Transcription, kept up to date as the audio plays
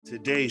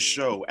Today's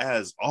show,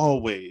 as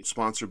always,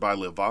 sponsored by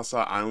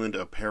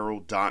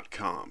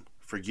LivasaIslandApparel.com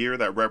for gear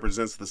that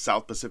represents the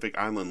South Pacific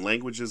Island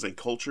languages and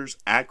cultures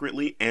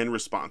accurately and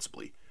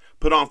responsibly.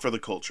 Put on for the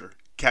culture.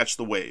 Catch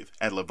the wave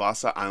at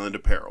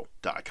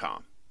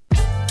LivasaIslandApparel.com.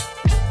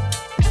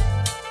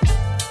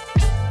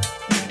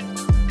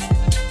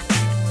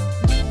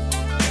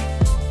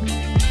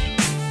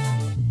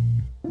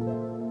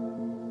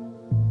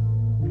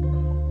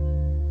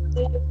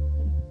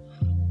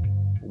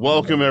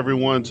 Welcome,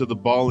 everyone, to the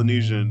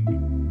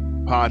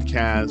Polynesian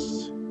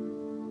podcast.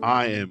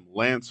 I am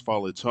Lance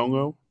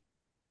Falatongo.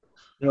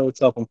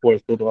 What's up, I'm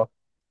Forrest Bulldog.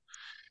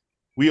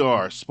 We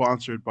are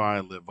sponsored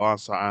by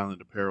Livasa Island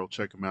Apparel.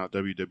 Check them out,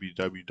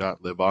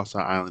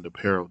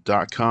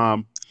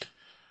 www.livasaislandapparel.com.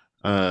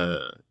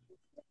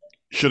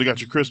 Should have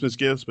got your Christmas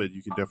gifts, but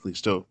you can definitely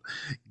still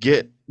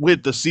get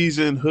with the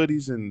season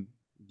hoodies and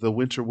the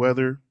winter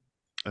weather.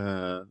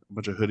 A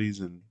bunch of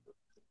hoodies and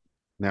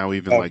now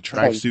even like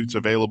tracksuits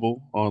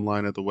available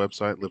online at the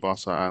website,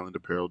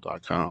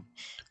 LivasaIslandApparel.com.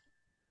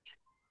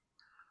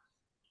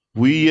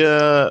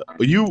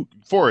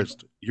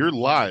 Forrest, you're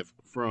live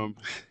from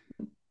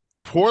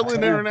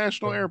Portland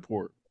International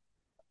Airport.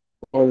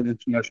 Portland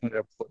International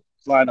Airport.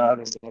 Flying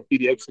out of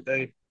PDX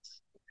today.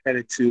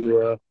 Headed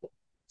to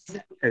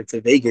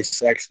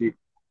Vegas, actually,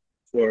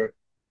 for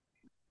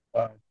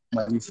my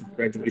niece's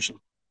graduation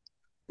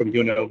from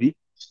UNLV.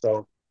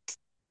 So,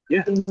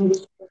 yeah, I'll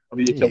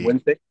be here till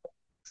Wednesday.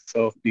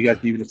 So, if you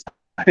guys need to sign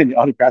any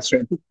autographs or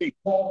anything, you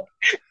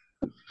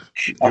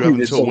have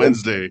until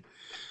Wednesday.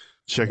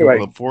 Check it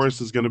out.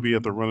 Forrest is going to be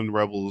at the Running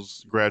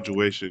Rebels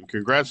graduation.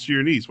 Congrats to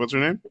your niece. What's her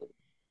name?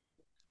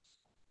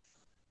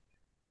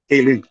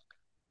 Haley.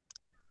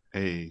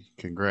 Hey,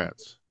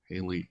 congrats,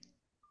 Haley.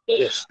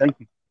 Yes, thank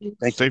you.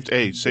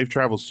 Safe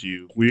travels to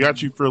you. We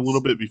got you for a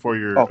little bit before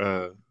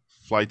your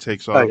flight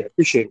takes off. Yeah,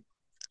 appreciate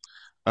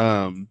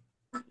it.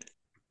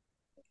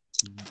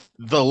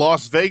 The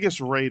Las Vegas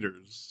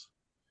Raiders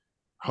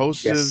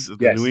hosted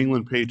the New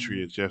England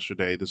Patriots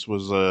yesterday. This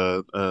was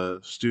a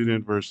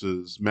student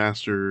versus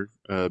master.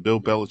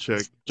 Bill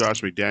Belichick,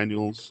 Josh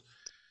McDaniels,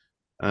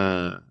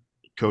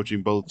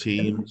 coaching both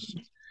teams.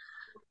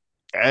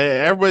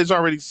 Everybody's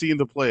already seen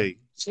the play.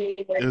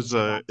 It was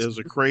a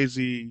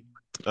crazy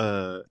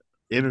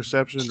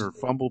interception or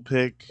fumble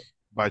pick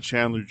by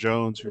Chandler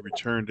Jones, who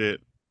returned it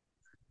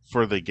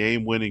for the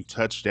game-winning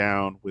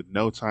touchdown with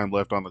no time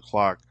left on the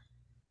clock,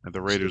 and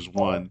the Raiders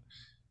won.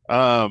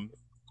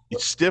 He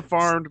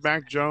stiff-armed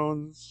Mac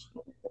Jones.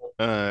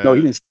 No,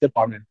 he didn't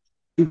stiff-arm him.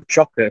 He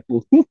chucked that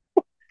fool.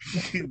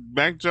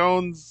 Mac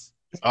Jones,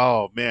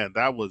 oh, man,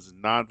 that was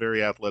not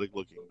very athletic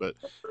looking. But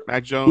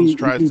Mac Jones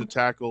tries to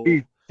tackle.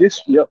 He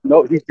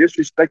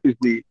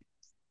disrespectfully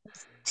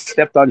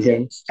stepped on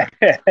him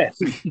and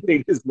he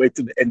made his way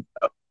to the end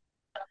zone.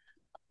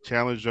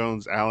 Chandler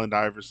Jones, Allen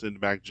Iverson,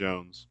 Mac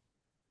Jones.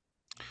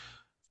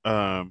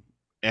 And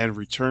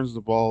returns the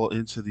ball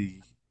into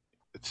the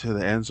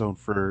end zone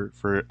for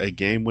a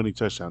game-winning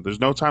touchdown. There's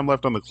no time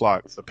left on the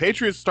clock. The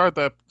Patriots started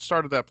that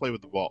play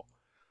with the ball,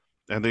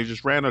 and they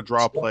just ran a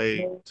draw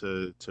play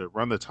to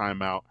run the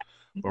timeout.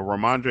 But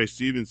Ramondre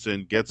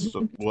Stevenson gets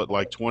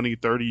 20,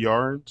 30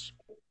 yards,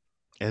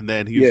 and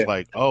then he's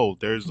like, "Oh,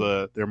 there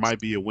might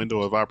be a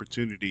window of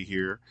opportunity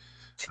here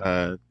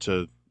to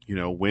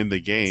win the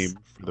game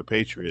for the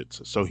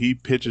Patriots." So he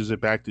pitches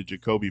it back to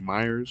Jacoby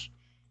Myers,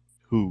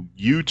 who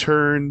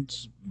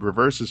U-turns,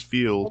 reverses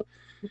field,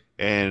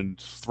 and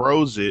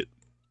throws it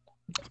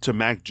to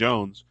Mac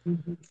Jones.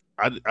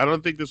 I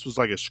don't think this was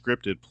like a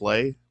scripted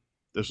play.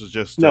 This was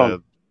just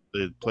the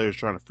players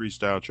trying to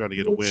freestyle, trying to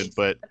get a win.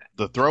 But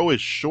the throw is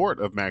short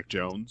of Mac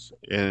Jones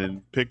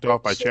and picked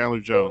off by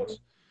Chandler Jones.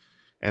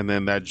 And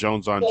then that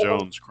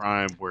Jones-on-Jones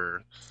crime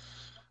where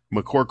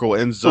McCorkle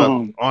ends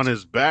up on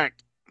his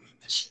back.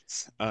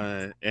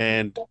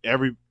 And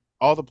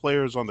all the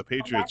players on the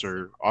Patriots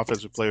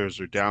offensive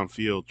players are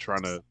downfield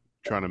trying to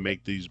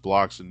make these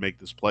blocks and make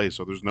this play.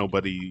 So there's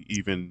nobody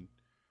even.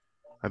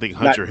 I think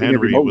Hunter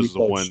Henry was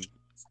the one.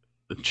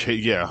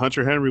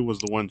 Hunter Henry was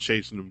the one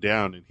chasing him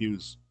down, and he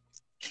was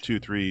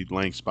 2-3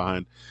 lengths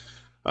behind.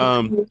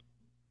 What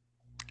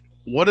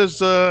did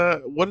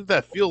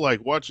that feel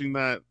like watching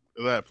that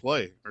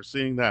play or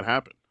seeing that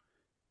happen?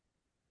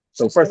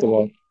 So first of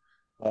all,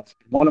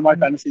 one of my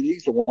fantasy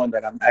leagues, the one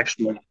that I'm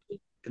actually in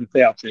the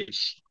playoffs in,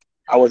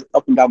 I was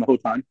up and down the whole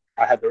time.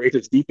 I had the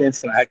Raiders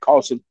defense and I had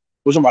Carlson.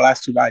 Those are my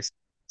last two guys.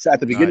 So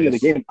at the beginning of the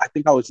game, I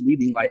think I was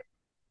leading like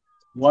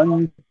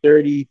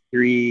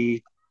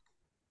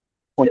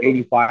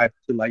 133.85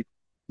 to like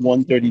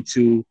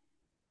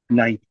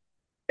 132.90.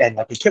 And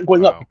like it kept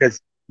going up because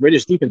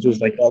Raiders defense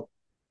was like up.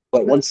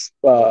 But once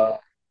the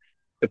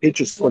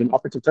Patriots scored an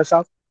offensive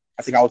touchdown,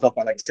 I think I was up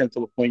by like 10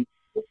 to a point.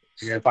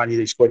 And then finally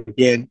they scored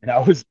again. And I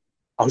was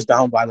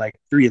down by like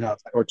 3 and I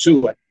was like, or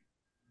 2. And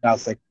I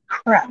was like,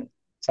 crap.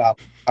 So I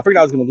figured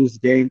I was going to lose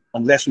the game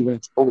unless we went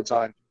into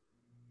overtime.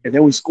 And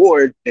then we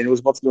scored, and it was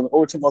about to go into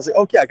overtime. I was like,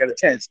 okay, I got a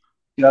chance.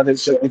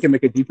 They can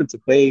make a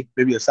defensive play,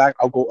 maybe a sack.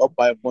 I'll go up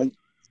by a point,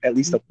 at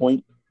least a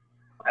point.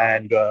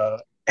 And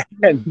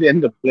and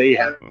then the play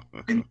happened.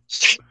 And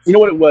you know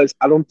what it was?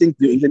 I don't think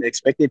they even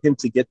expected him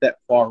to get that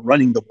far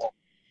running the ball.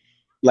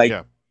 Like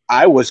Yeah.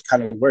 I was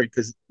kind of worried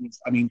because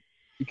I mean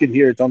you could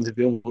hear it on the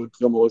film.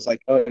 Film was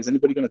like, "Oh, is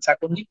anybody going to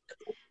tackle me?"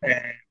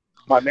 And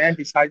my man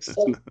decides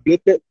to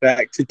flip it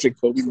back to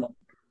Jacoby Myers.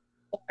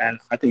 And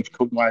I think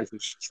Jacoby Myers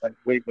was just like,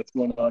 "Wait, what's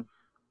going on,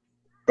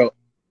 bro?"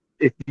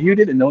 If you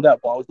didn't know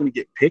that ball was going to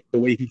get picked the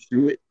way he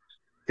threw it,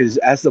 because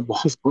as the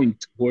ball's going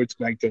towards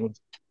Mac Jones,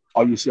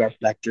 all you see are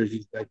black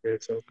jerseys back there.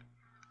 So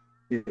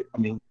I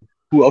mean,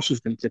 who else was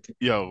going to take it?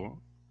 Yo,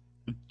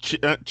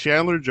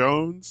 Chandler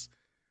Jones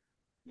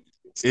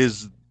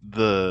is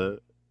the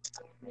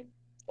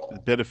He's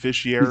been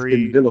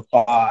beneficiary.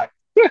 vilified.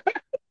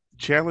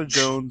 Chandler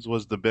Jones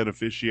was the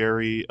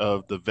beneficiary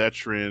of the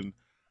veteran.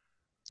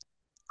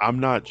 I'm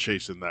not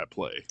chasing that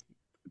play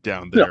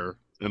down No, there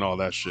and all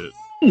that shit.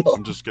 no,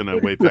 I'm just gonna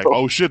wait back. no.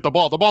 Oh shit, the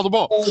ball, the ball, the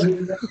ball.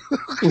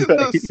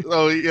 Right.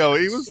 So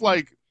he was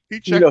like he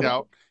You checked know,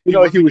 out. you He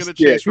know, he wasn't was gonna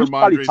yeah, chase he was for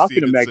probably Andre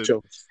talking to Mac Stevenson.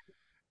 Jones.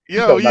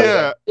 Yo, No, not at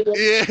all. yeah,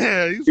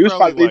 yeah. He's He was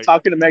probably probably like,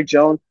 talking to Mac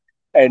Jones,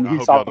 and I he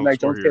hope y'all saw don't Mac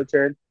score Jones here. get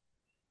turned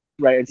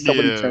right, and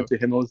somebody Yeah, turned to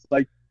him and was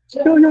like,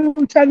 "Yo, yo,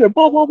 Chandler,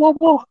 ball, ball, ball,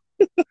 ball."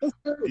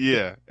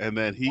 yeah. And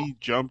then he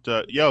jumped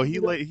up. Yo, he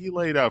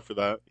laid out for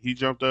that. He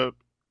jumped up,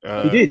 He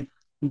uh, did,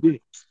 he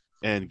did.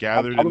 and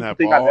I gathered in don't that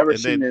think I've ball, ever and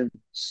seen then him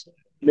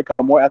make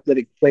a more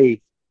athletic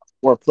play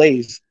or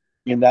plays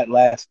in that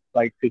last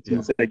like 15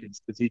 yeah,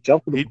 seconds because he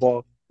jumped for the he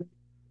ball.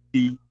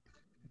 He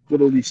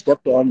literally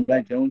stepped on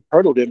Mac Jones,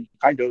 hurdled him,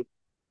 kind of,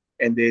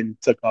 and then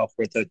took off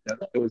for a touchdown.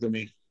 It was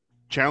amazing.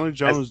 Chandler As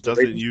Jones the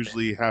doesn't Raiders,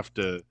 usually have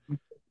to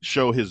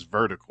show his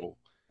vertical.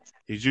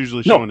 He's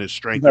usually no, showing his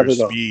strength or never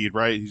though. speed,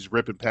 right? He's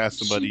ripping past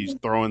somebody. He's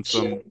throwing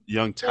some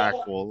young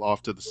tackle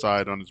off to the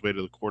side on his way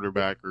to the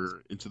quarterback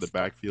or into the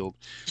backfield.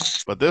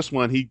 But this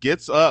one, he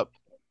gets up,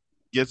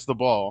 gets the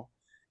ball,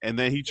 and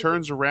then he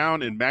turns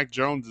around, and Mac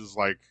Jones is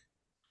like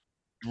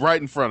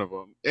right in front of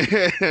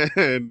him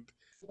and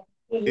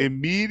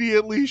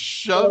immediately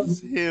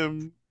shoves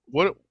him.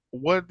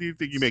 What do you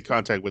think he made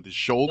contact with? His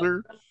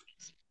shoulder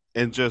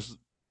and just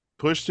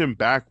pushed him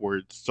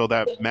backwards so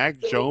that Mac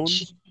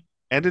Jones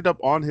ended up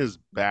on his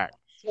back.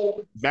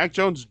 Mac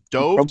Jones He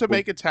dove to crumpled.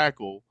 make a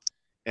tackle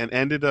and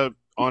ended up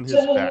on his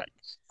back.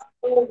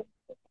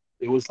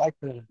 It was like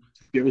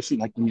you ever seen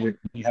like when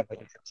you have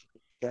like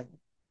a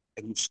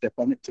and you step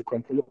on it to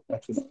crumple it.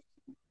 That's what,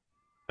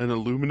 An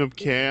aluminum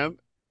can.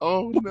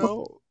 Oh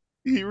no.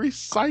 He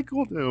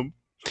recycled him.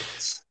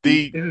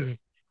 The yeah.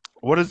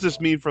 What does this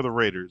mean for the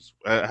Raiders?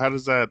 How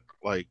does that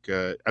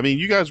I mean,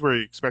 you guys were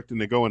expecting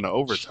to go into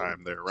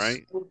overtime there,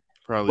 right?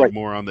 Probably Right.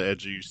 more on the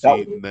edge of your That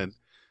seat and then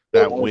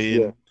that that was yeah.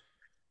 win.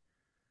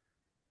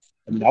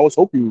 I mean, I was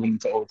hoping we went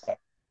into overtime.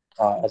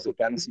 As a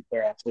fantasy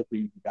player, I was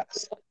hoping we got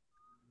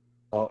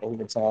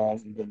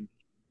overtime and then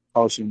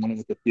Carlson winning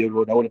with the field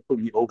goal. That would have put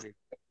me over.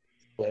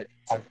 But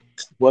I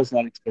was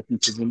not expecting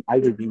to win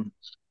either game.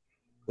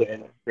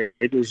 The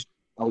Raiders,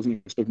 I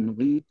wasn't expecting to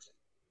win.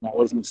 And I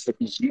wasn't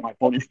expecting to beat my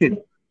opponent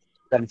in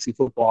fantasy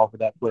football for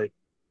that play.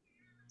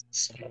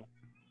 So,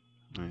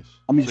 Nice.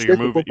 I mean, So it's good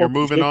for you're football. It's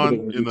moving good for the on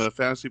in Raiders. the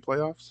fantasy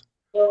playoffs?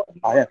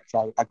 I am.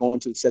 So I go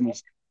into the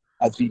semis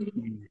as the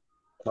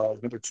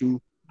number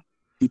two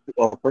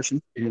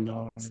person in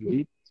the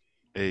league.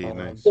 Hey, Um,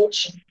 nice.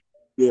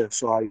 yeah,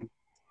 so I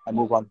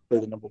move on to play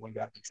the number one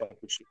guy in the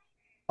championship.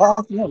 Oh,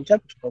 yeah, the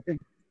championship, I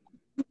think.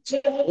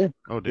 Yeah,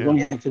 Oh there's damn.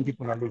 only 10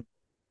 people in our league.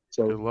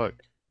 So, Good luck.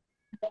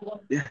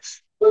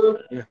 yes,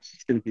 yes,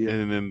 it's going to be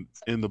And then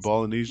in the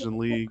Polynesian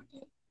League,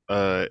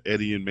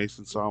 Eddie and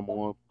Mason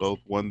Samoa both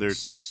won their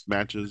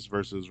matches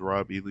versus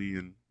Rob Ely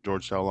and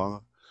George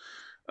Taulala.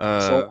 Uh,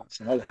 so,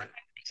 so,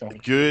 so,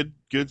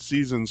 good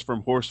seasons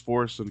from Horse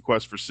Force and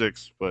Quest for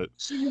Six, but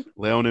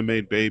Leone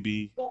Made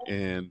Baby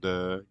and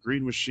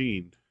Green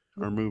Machine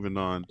are moving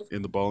on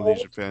in the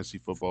Polynesian Fantasy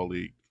Football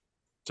League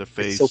to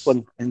it's so face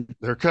funny. And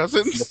their the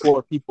cousins.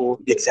 four people,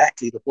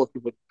 exactly, the four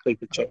people that played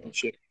the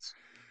championship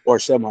or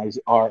semis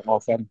are all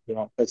family, they're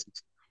all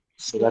cousins.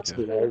 So that's Yeah.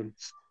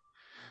 hilarious.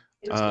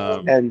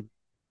 Um, And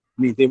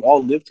I mean, they've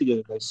all lived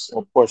together. Like,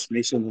 of course,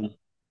 Mason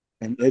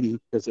and Eddie,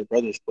 because they're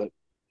brothers, but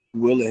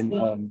Will and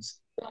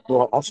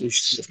well, also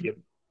used to live together.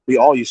 We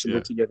all used to yeah.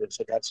 live together,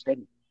 so that's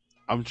funny.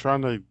 I'm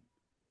trying to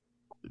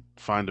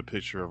find a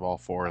picture of all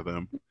four of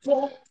them.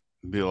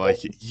 And be like,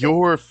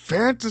 your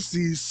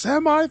fantasy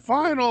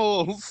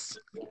semifinals.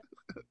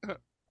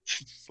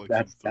 Just like some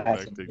That's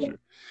throwback picture.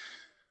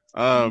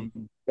 Um,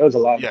 there was a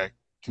lot. yeah, I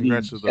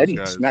congrats mean, to those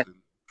guys. And,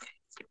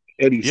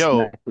 Eddie yo,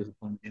 smacked his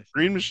opponent.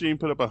 Green Machine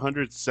put up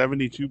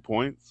 172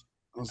 points.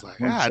 I was like,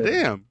 ah,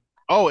 170. damn.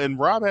 Oh, and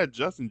Rob had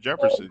Justin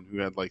Jefferson, who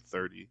had like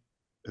 30,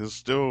 and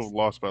still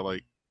lost by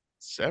like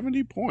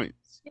 70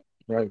 points.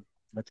 Right.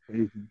 That's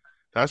crazy.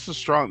 That's the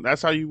strong.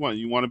 That's how you want.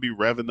 You want to be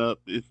revving up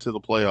into the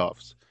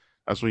playoffs.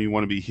 That's when you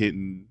want to be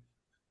hitting.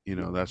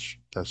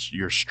 That's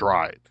your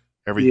stride.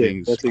 Yeah,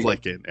 Everything's that's it.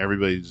 clicking.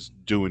 Everybody's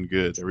doing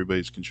good.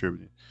 Everybody's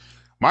contributing.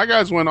 My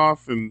guys went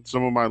off in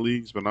some of my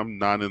leagues, but I'm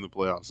not in the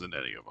playoffs in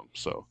any of them.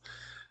 So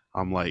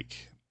I'm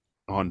like,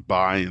 on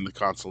bye in the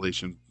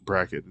consolation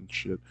bracket and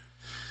shit.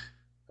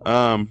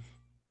 Um,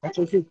 That's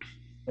okay.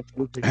 That's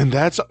okay. and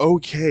that's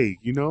okay.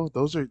 You know,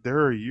 there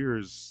are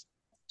years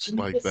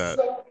like that.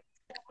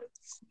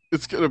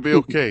 It's gonna be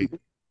okay.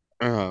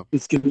 Uh,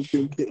 It's gonna be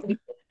okay.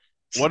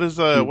 what does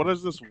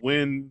this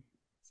win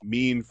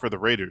mean for the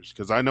Raiders?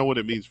 Because I know what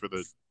it means for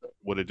the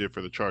what it did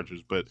for the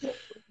Chargers, but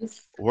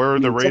where I are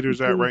the mean, Raiders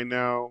at technically, right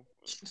now?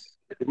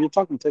 if you're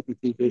talking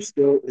technically, they're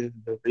still in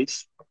the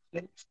race.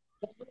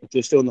 If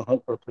they're still in the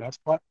hunt for a playoff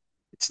spot,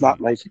 it's not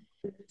Mhm. like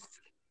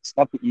it's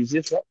not the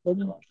easiest route for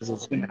them because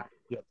it's going to have to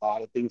be a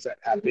lot of things that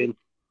happen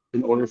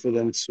in order for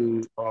them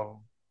to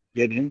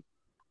get in.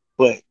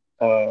 But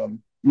I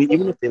mean,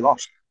 even if they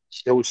lost,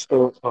 there was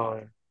still a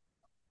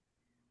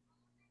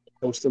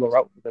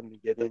route for them to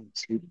get in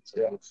to the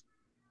playoffs.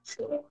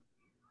 So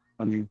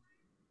I mean,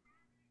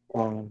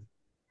 um,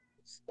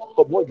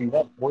 but more than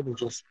that, more than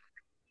just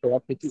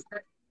playoff picking,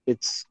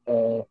 it's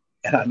and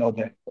I know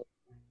that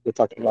we're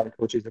talking about the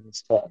coaches and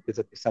stuff because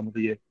at this time of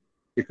the year,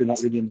 if you're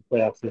not really in the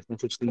playoffs, there's no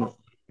such thing.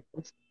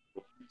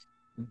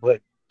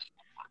 But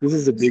this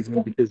is a big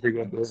one because they're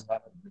going to do a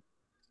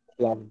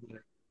lot of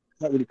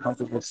not really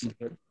controversy,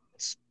 but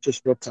it's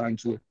just rough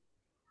times with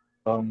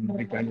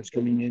McDaniel's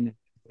coming in and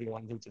they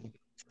wanted him to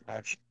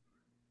smash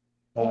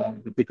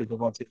the pick of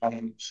Devontae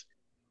Adams.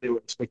 They were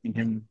expecting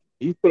him.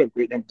 He put up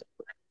great numbers.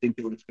 I think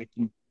they were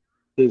expecting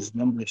his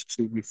numbers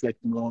to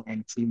reflect more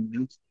on team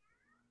wins.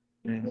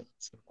 And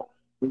so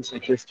things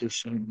like this just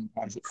showing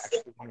guys that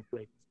actually want to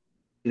play.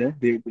 You know,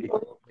 they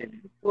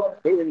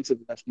went into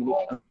the last minute.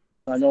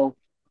 I know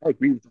I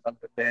agree with a lot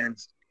of the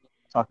fans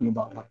talking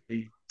about how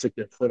they took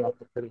their foot off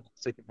the pedal in the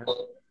second half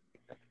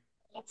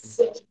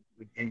of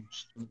the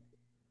games.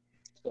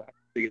 So I have to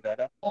figure that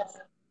out.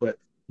 But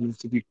you need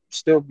to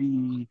still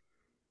be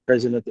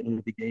present at the end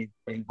of the game,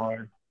 playing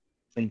hard,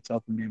 playing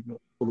tough, and being able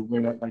to pull a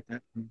win out like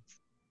that. And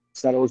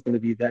it's not always going to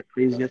be that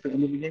crazy at the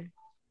end of the game,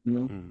 you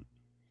know. Mm.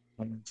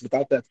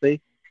 Without that play,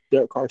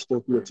 Derek Carr still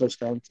threw a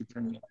touchdown to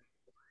turn it.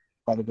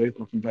 By the way,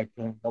 looking back,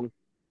 that was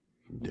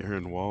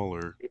Darren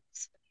Waller.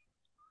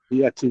 he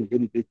had two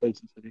really big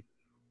plays today.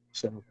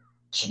 So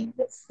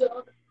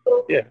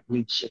yeah, I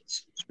mean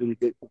it's really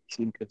good for the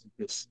team because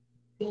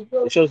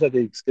it shows that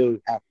they still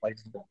have fight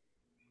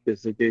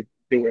because they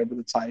were able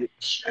to tie it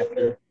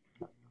after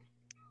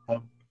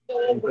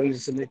going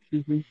into next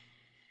season.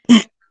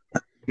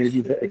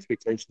 Maybe the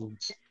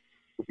expectations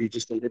will be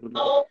just a little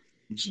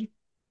bit.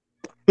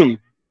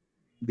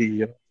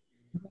 The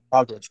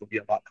progress will be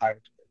a lot higher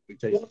than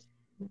expectations.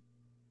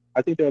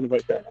 I think they're on the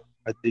right track.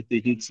 I think they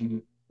need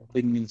some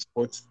thing in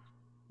sports.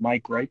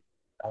 Mike Wright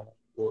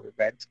for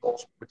advanced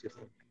coach, which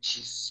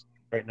is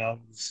right now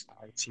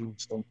our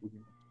team's going through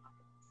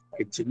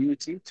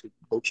continuity to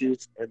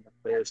coaches and the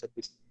players at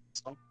this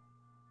time.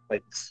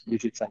 Like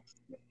usually it's like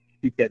if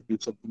you can't do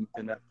something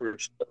in that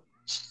first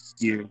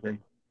year, then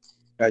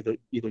guys are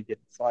either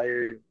getting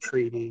fired,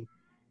 trading,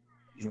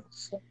 you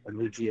know, a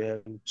new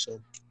GM. So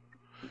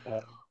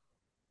uh,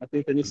 I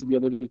think there needs to be a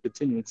little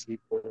continuity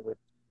for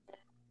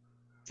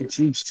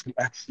teams to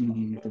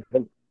actually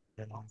develop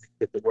and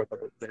get the work of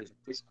the players in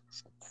place.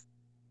 So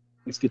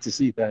it's good to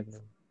see that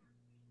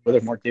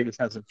whether Mark Davis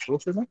has a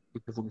choice or not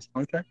because of his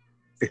contract,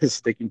 is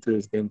sticking to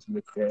his games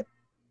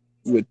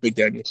with Big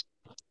Daniels.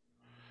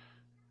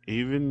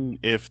 Even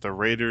if the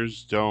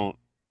Raiders don't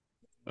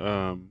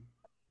um,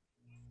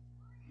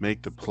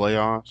 make the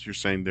playoffs, you're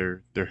saying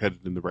they're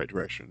headed in the right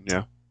direction.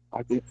 Yeah.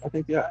 I think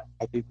yeah,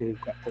 I think they've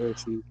got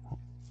players who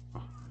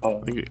I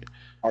uh, think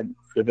are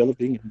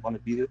developing and want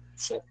to be there.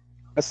 So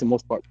that's the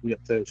most part. We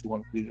have players who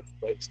want to be there.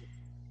 Right? So,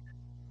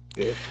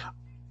 yeah,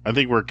 I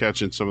think we're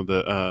catching some of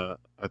the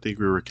I think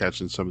we were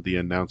catching some of the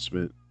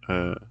announcement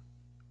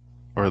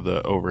or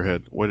the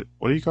overhead. What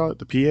do you call it?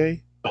 The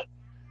PA?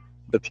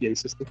 the PA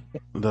system.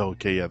 The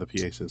okay, yeah, the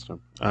PA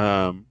system.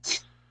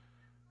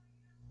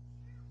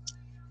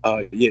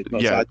 Yeah, no. So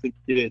Yeah. I think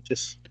yeah,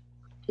 just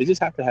they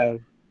just have to have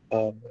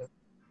a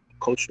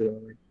culture,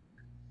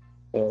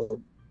 uh,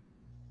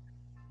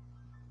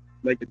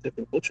 like a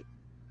different culture.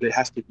 It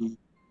has to be.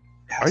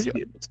 It Are has to you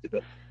be able to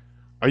develop.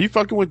 are you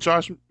fucking with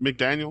Josh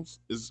McDaniels?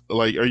 Is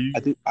like are you I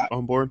think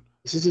on board?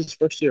 this is his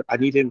first year. I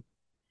need him.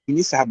 He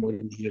needs to have more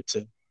than a year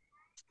to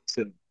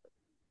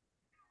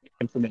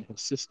implement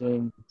his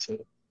system,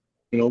 to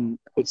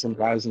put some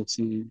guys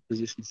into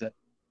positions that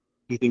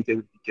he think they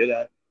would be good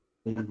at.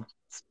 And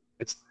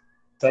it's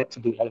tough to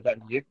do all of that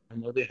in a year. I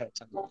know they have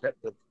time to prep,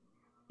 but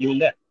even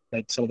that,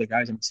 like some of the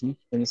guys on the team,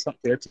 and it's not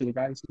fair to the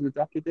guys who were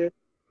drafted there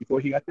before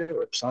he got there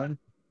or signed.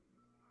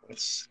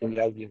 It's the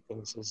reality of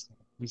things is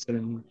he's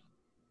gonna need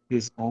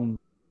his own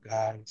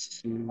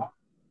guys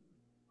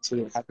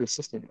to have his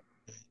system.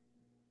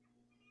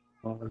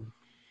 Um,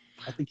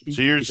 I think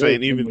So you're he's already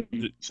saying done even what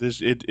he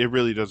this it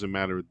really doesn't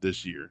matter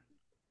this year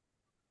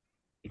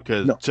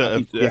because no,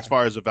 I think as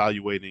far as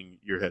evaluating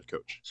your head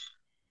coach.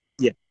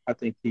 I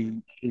think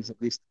he's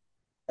at least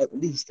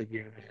a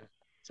year and a half.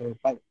 So if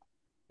I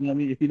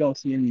mean, if you don't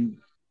see any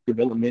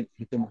development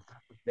within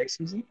the next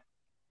season,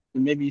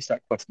 then maybe you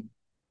start questioning.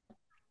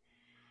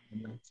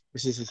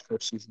 This is his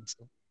first season,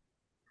 so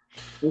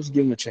Just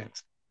give him a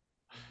chance.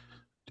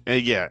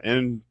 And yeah,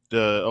 and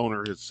the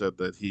owner has said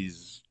that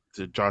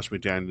Josh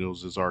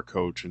McDaniels is our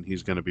coach and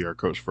he's going to be our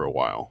coach for a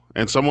while.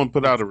 And someone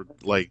put out a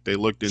like they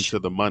looked into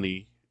the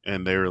money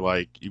and they were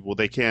like, well,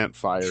 they can't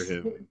fire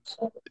him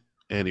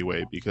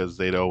anyway because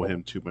they'd owe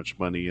him too much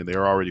money and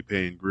they're already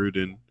paying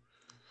Gruden.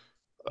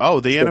 Oh,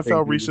 the Still NFL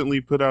think he,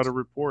 recently put out a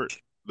report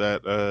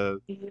that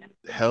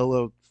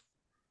hella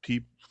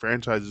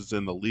franchises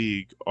in the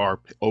league are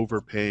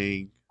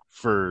overpaying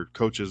for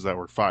coaches that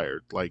were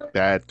fired, like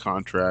bad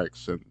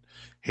contracts and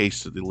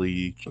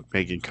hastily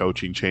making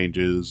coaching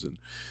changes and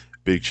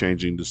big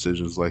changing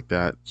decisions like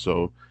that.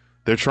 So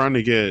they're trying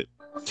to get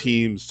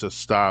teams to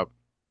stop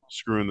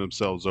screwing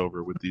themselves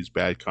over with these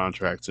bad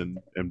contracts and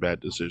bad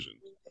decisions.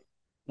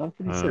 not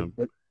pretty sure, Um,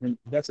 but and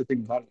that's the thing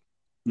about it.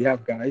 You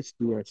have guys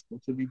who are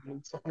supposed to be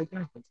doing stuff like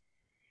that, but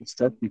it's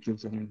tough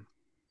because I mean,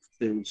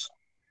 there's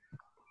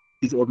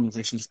these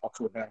organizations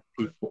also have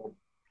people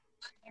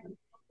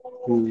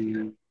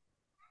who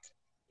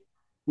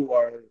who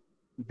are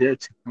there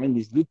to find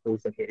these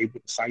loopholes that they're able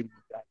to sign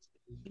these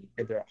guys,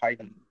 and they're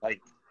hiding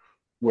like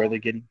where they're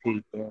getting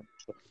paid.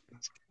 Stuff like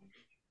that.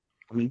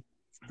 I mean,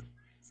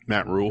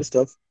 Matt Rule. this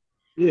stuff,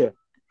 yeah,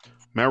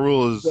 Matt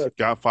Rule is but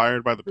got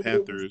fired by the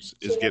Panthers,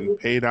 is getting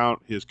paid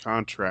out his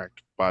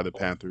contract by the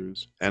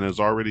Panthers, and has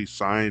already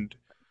signed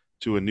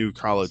to a new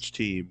college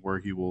team where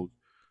he will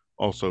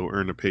also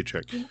earn a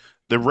paycheck.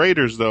 The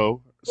Raiders,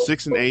 though,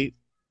 6-8,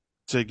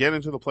 to get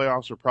into the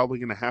playoffs, are probably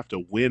going to have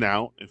to win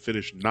out and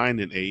finish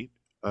 9-8.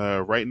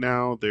 Right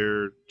now,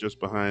 they're just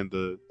behind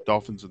the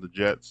Dolphins and the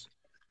Jets,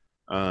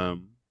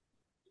 um,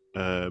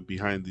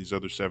 behind these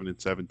other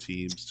 7-7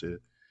 teams to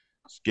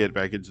get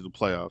back into the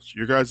playoffs.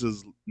 Your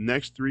guys'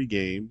 next three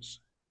games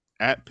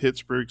at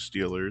Pittsburgh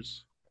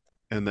Steelers,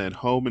 and then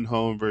home and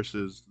home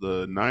versus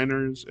the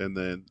Niners, and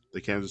then the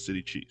Kansas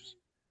City Chiefs.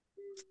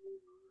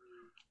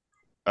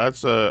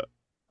 That's the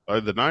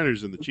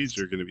Niners and the Chiefs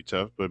are going to be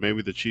tough, but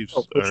maybe the oh, Chiefs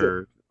for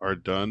sure. are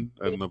done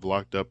and have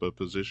locked up a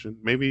position.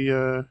 Maybe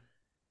I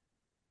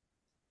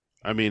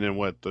mean, and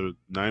what the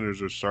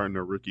Niners are starting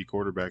a rookie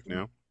quarterback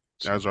now,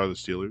 as are the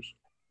Steelers.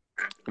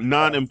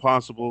 Not Uh,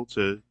 impossible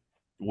to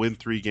win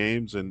three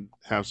games and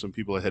have some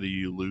people ahead of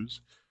you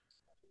lose.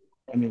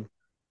 I mean,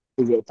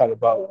 we were talking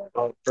about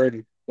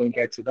Purdy going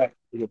back to that.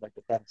 We go back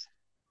to past.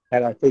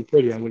 Had I played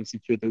Purdy, I would have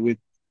secured the win.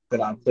 But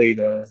I played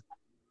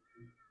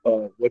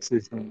what's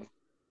his name,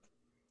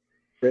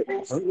 Brett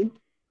Huntley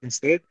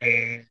instead,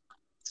 and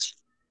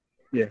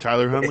yeah,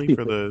 Tyler Huntley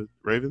for the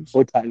Ravens.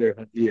 or Tyler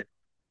Huntley. Yeah,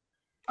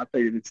 I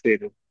played it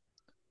instead of.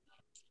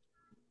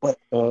 But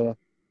no,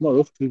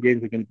 those two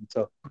games are going to be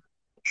tough.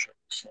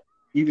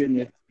 Even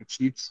if the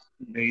Chiefs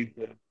made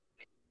the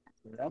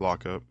playoffs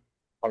Lock up.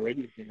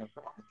 already, you know,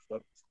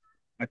 but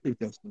I think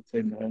they'll still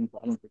play man.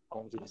 I don't think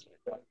Collins is like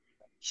that.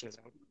 Shit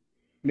out.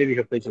 Maybe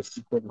he'll play just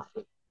two quarters,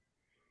 but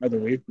either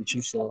way, the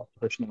Chiefs are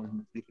personal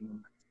organization and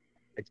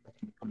expect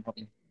him to come out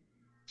and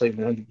play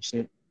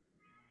 100%.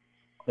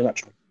 They're not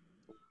trying.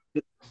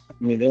 I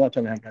mean, they're not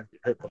trying to have guys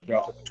get hurt, but they're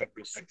also trying to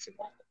be effective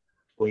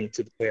going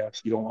into the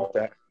playoffs. You don't want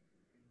that.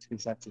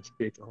 It's not to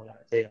create a whole lot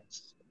of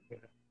chaos. You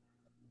know,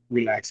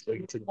 relax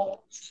going into the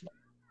playoffs.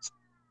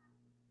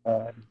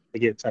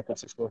 Again, San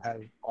Francisco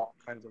having all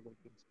kinds of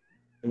weapons.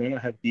 And they don't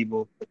have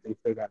Debo, but they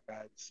still got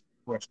guys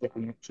who are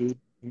stepping up to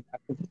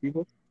impact with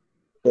Debo.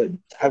 But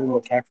having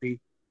McCaffrey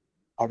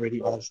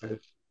already also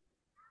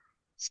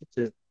such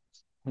a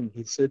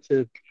he's such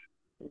a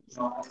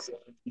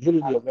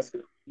literally a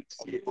weapon.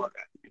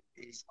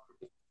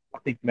 I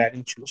think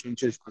Madden should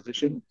change his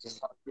position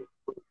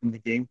in the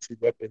game to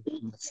weapon.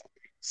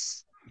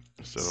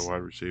 Instead of wide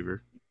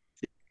receiver.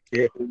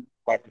 Yeah,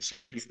 wide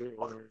receiver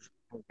or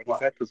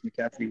that because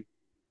McCaffrey.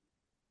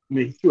 I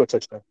mean, he threw a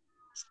touchdown.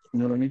 You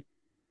know what I mean?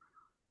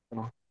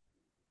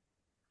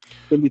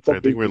 It's gonna be a I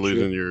tough think game we're for sure.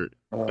 losing your.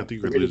 I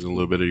think The we're Raiders, losing a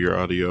little bit of your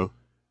audio.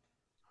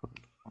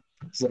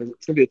 so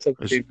it's gonna be a tough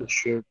It's, game for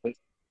sure.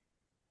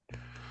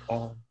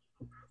 Um,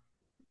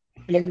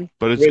 you know, the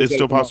but Raiders it's got to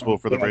still come out possible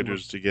and for the play out well.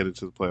 Raiders to get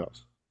into the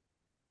playoffs.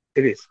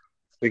 It is.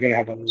 They're gonna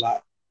have a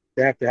lot.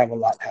 They have to have a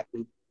lot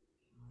happen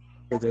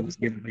for them to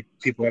get. Like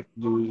people have to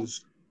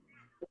lose.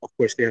 Of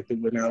course, they have to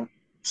win out.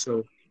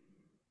 So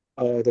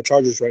the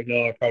Chargers right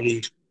now are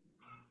probably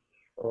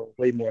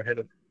way more ahead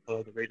of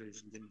the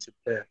Raiders and getting to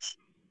the playoffs.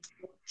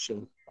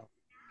 So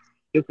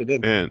good for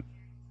them. And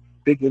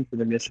Big win for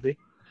them yesterday.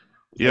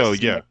 It's nice yo, to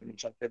see yeah, that from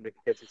Chuck Pemberton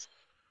catches.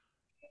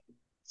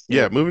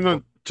 yeah. So Moving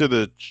on to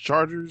the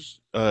Chargers,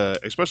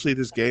 especially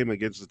this game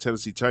against the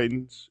Tennessee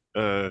Titans,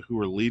 who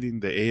are leading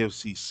the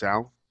AFC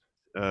South.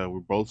 We're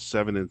both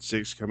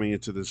 7-6 coming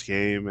into this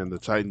game, and the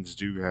Titans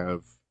do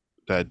have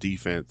that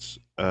defense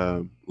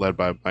led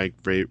by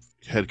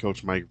head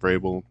coach Mike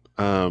Vrabel.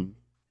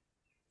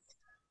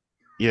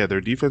 Yeah,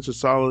 their defense is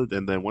solid,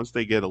 and then once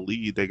they get a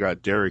lead, they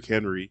got Derrick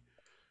Henry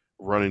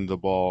running the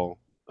ball,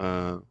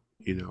 uh,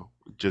 you know,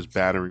 just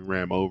battering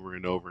Ram over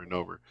and over and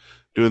over,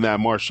 doing that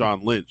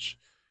Marshawn Lynch,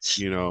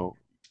 you know,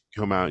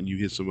 come out and you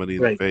hit somebody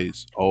in the right.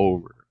 face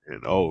over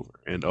and over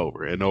and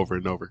over and over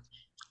and over.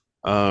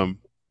 Um,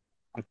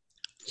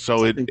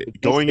 So I think the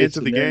best going case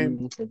into the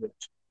game, scenario for the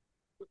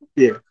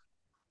yeah,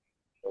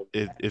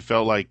 it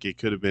felt like it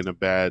could have been a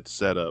bad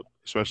setup,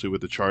 especially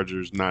with the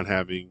Chargers not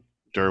having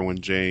Derwin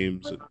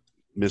James and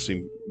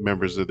missing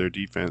members of their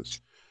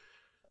defense.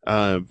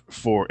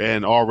 For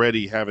and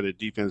already having a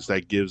defense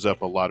that gives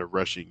up a lot of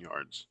rushing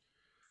yards.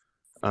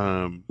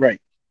 Um, right.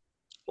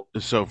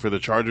 so for the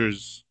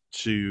Chargers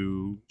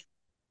to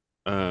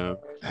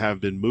have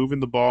been moving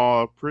the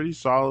ball pretty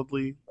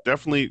solidly,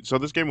 definitely. So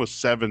this game was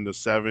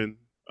 7-7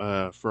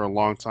 for a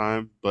long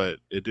time, but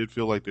it did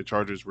feel like the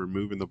Chargers were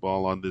moving the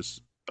ball on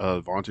this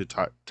vaunted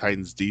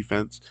Titans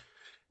defense,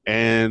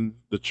 and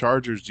the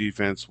Chargers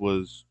defense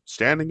was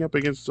standing up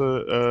against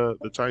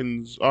the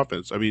Titans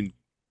offense. I mean,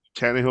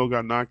 Tannehill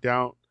got knocked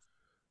out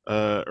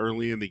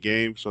early in the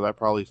game, so that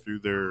probably threw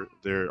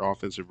their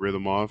offensive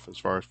rhythm off as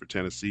far as for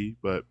Tennessee.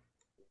 But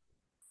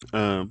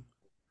um,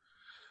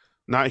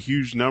 not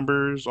huge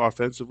numbers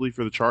offensively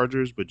for the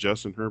Chargers, but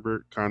Justin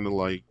Herbert kind of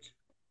like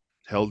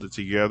held it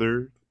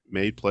together,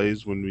 made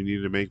plays when we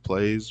needed to make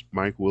plays.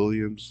 Mike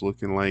Williams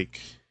looking like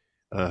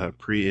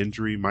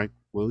pre-injury Mike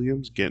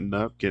Williams, getting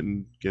up,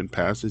 getting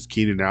passes.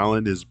 Keenan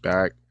Allen is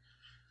back,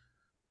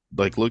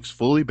 like looks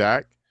fully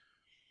back.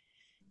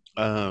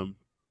 Um,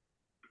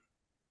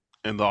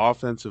 and the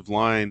offensive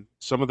line,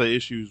 some of the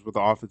issues with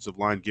the offensive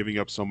line giving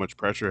up so much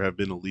pressure have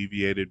been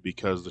alleviated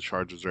because the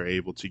Chargers are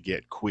able to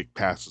get quick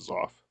passes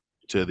off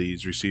to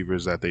these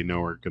receivers that they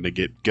know are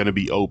gonna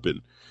be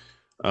open.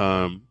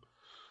 Um,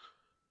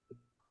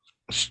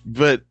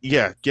 but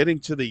yeah, getting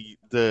to the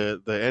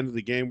end of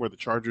the game where the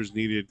Chargers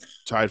needed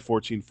tied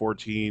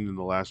 14-14 in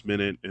the last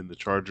minute and the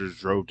Chargers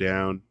drove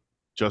down.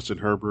 Justin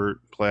Herbert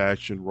play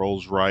action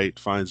rolls right,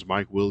 finds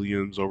Mike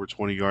Williams over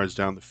 20 yards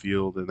down the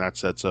field, and that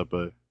sets up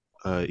a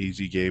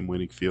easy game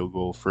winning field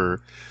goal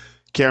for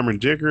Cameron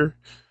Dicker.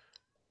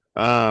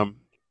 Um,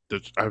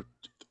 the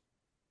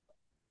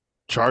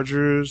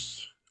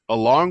Chargers,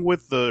 along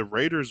with the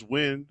Raiders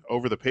win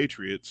over the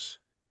Patriots,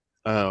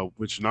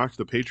 which knocked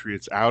the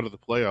Patriots out of the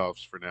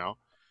playoffs for now.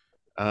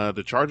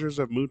 The Chargers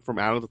have moved from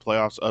out of the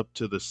playoffs up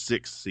to the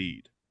sixth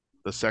seed,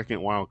 the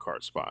second wild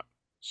card spot.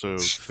 So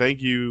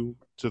thank you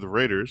to the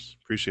Raiders.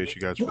 Appreciate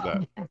you guys for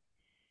that.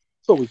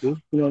 So we do.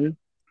 You know what I mean?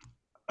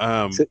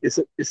 Um,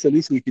 It's the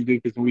least we can do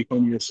because when we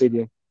come to your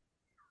stadium,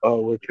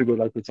 we're treated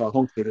like it's our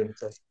home stadium.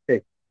 It's like,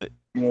 hey,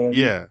 you know what I mean?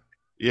 yeah,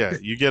 yeah.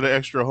 You get an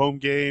extra home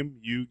game.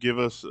 You give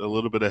us a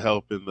little bit of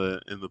help in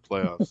the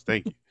playoffs.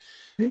 Thank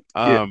you.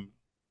 Yeah. Um,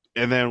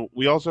 and then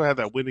we also had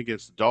that win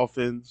against the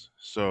Dolphins.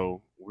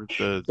 So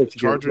the But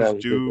you get Chargers that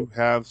was good. do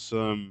have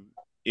some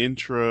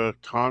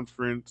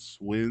intra-conference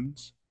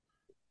wins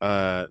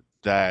that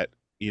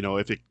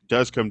if it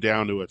does come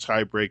down to a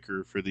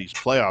tiebreaker for these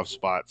playoff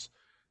spots,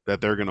 that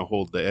they're going to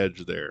hold the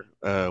edge there.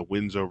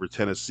 Wins over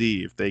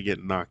Tennessee if they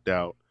get knocked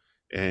out,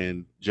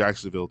 and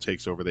Jacksonville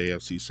takes over the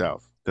AFC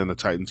South. Then the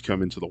Titans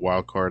come into the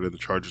wild card, and the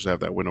Chargers have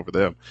that win over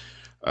them.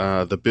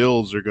 The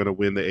Bills are going to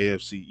win the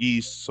AFC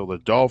East, so the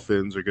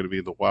Dolphins are going to be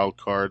in the wild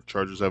card.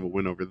 Chargers have a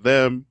win over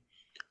them.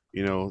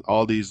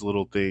 All these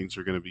little things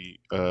are going to be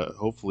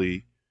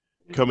hopefully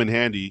come in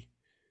handy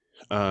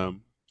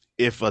um,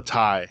 if a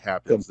tie The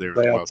happens there in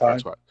the playoff wild card time.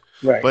 spot.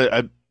 Right. But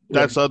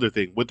that's Right. the other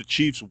thing. With the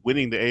Chiefs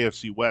winning the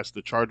AFC West,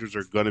 the Chargers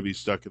are going to be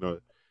stuck in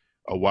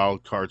a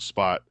wild card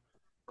spot.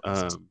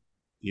 Um,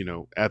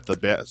 at the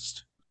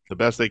best, the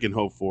best they can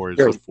hope for is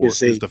Right.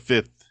 the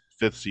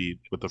fifth seed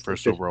with the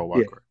first overall Yeah.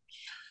 wild card.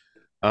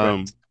 Right.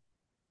 Um,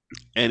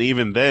 and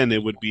even then,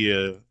 it would be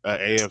a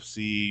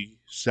AFC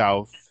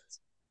South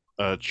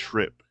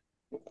trip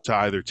to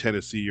either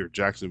Tennessee or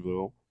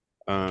Jacksonville.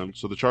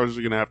 So the Chargers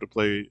are going to have to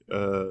play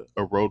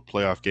a road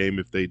playoff game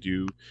if they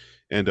do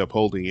end up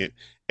holding it.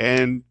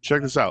 And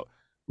check this out: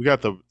 we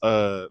got the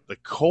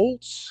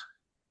Colts,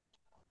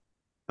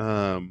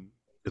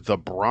 the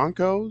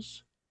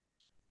Broncos.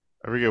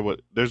 I forget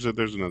what there's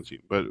another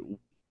team, but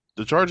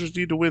the Chargers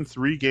need to win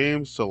 3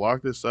 games to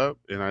lock this up,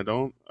 and I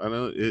don't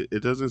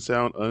it doesn't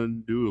sound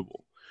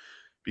undoable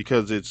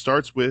because it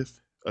starts with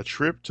a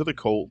trip to the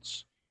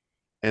Colts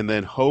and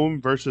then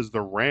home versus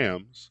the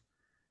Rams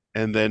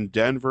and then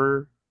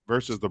Denver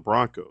versus the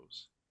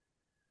Broncos.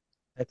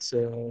 That's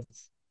a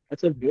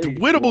that's a very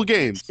Winnable rough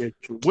games.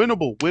 schedule.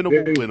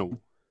 Very. Winnable.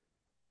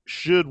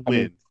 Should I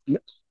mean, win.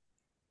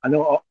 I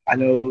know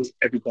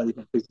everybody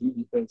thinks the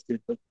defense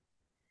good, but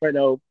right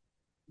now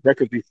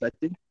record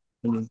reflecting.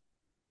 I mean,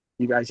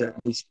 you guys are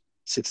at least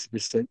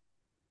 60%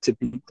 to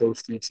beat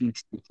those three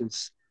teams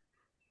because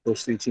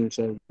those three teams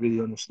are really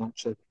on the slump.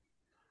 So,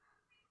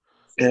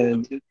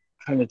 and it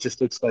kind of just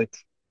looks like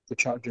the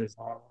Chargers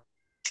are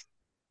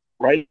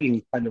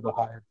riding kind of a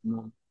high at the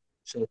moment.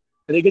 So,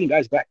 and they're getting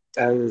guys back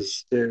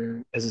as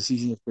the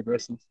season is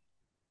progressing.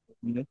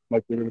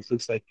 Mike Williams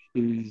looks like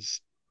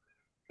he's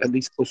at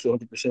least close to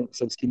 100%.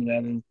 So it's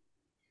Keenan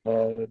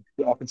Allen.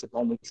 The offensive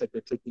line looks like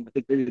they're taking. I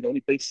think maybe the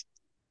only place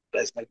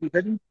that's might be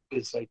heading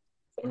is like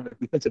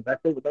defensive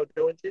backfield without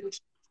Joe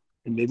James,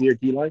 and maybe your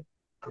D line.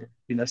 It'd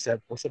be nice to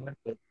have both of them,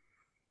 but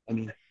I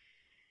mean,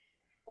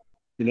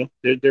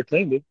 they're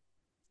playing good.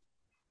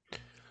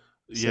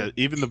 yeah, So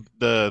even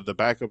the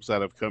backups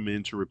that have come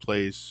in to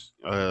replace,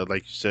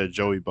 like you said,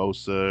 Joey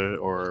Bosa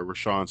or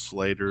Rashawn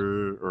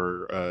Slater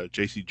or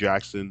J.C.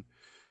 Jackson,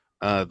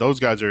 those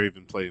guys are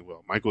even playing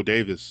well. Michael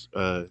Davis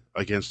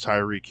against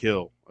Tyreek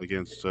Hill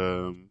against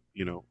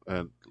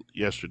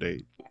yesterday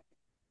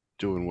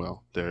doing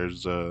well.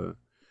 There's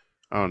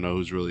I don't know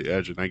who's really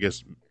edging. I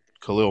guess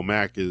Khalil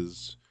Mack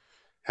is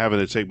having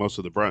to take most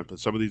of the brunt, but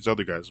some of these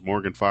other guys,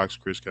 Morgan Fox,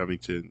 Chris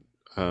Covington,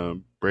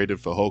 Braden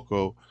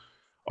Fehoko,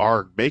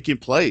 are making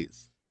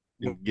plays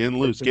and getting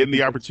loose, getting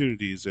the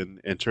opportunities and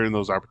turning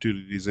those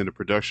opportunities into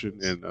production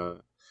and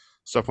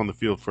stuff on the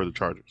field for the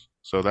Chargers.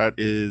 So that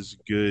is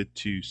good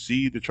to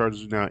see. The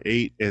Chargers are now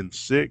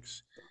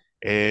 8-6.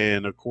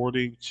 And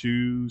according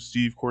to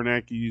Steve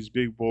Kornacki's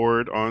big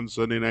board on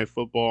Sunday Night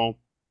Football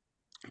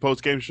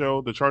post game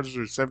show, the Chargers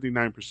are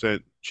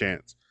 79%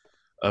 chance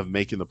of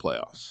making the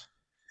playoffs.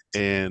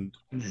 And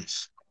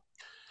yes.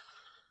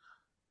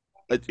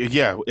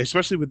 yeah,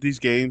 especially with these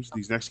games,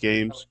 these next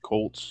games,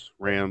 Colts,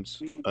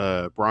 Rams,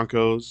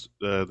 Broncos,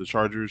 the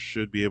Chargers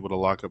should be able to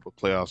lock up a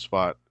playoff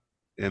spot,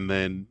 and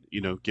then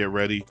get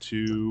ready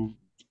to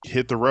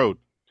hit the road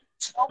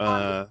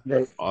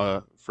Right.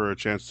 for a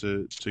chance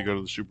to go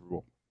to the Super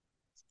Bowl.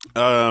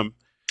 Um,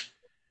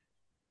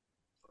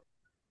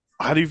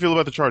 how do you feel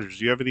about the Chargers?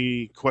 Do you have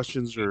any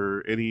questions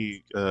or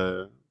any?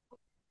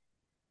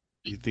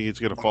 You think it's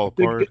gonna fall I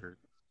think apart? Or?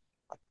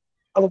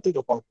 I don't think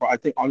about. I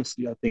think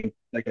honestly, I think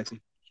like I said,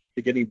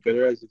 they're getting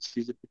better as the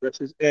season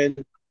progresses,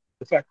 and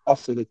the fact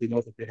also that they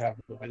know that they have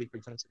a highly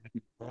contested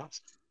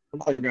class. A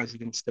lot of guys are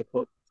going to step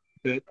up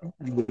that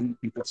you wouldn't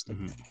think would step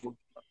Mhm. up before.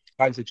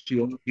 Guys that you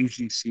don't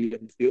usually see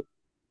in the field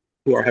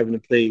who are having to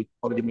play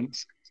quality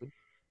minutes. So,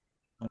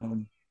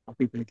 um, I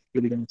think they're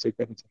really going to take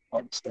that into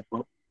part step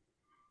up.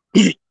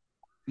 And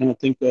I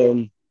think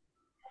the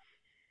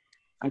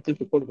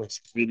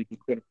quarterback's really good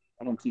quarterback.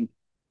 I don't think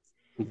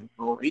he's a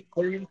great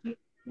quarterback.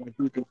 I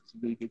do think he's a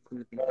really good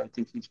quarterback. I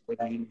think he's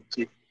ready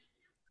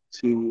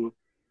to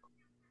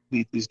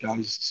lead these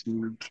guys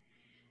to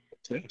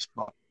a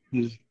spot.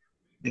 He's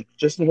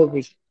Justin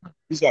Herbert.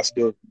 He's got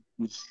skills.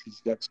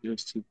 He's got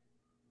skills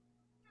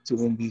to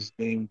win these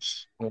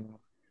games.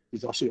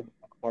 He's also got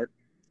a heart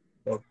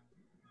of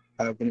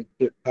having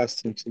it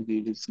past him to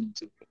lead his team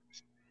to the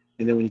playoffs.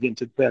 And then when you get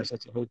into the playoffs,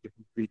 that's a whole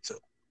different breed. So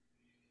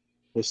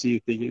we'll see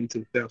if they get into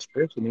the playoffs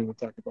first, and then we'll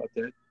talk about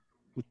that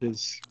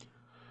because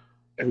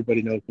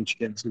everybody knows once you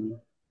get into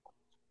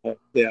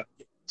yeah,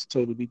 it's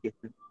totally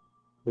different.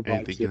 The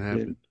Anything vibe's can different,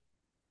 happen.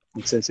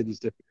 intensity's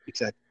different.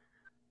 Exactly.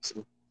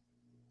 So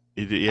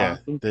I Yeah,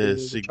 think the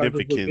Chargers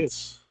look good.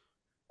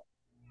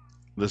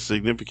 the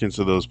significance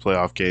of those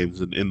playoff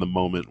games and in the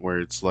moment where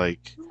it's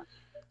like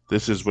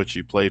this is what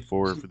you played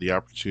for the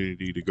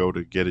opportunity to go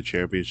to get a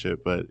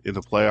championship. But in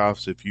the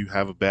playoffs, if you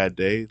have a bad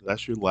day,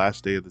 that's your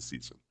last day of the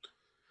season.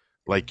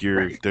 Like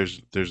Right.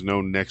 there's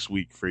no next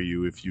week for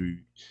you if you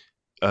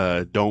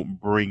don't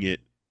bring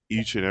it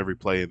each and every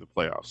play in the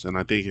playoffs. And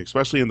I think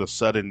especially in the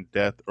sudden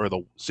death or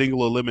the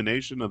single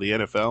elimination of the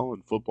NFL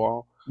and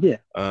football, Yeah.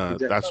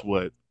 Exactly. that's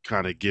what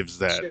kind of gives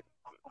that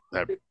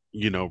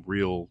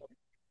real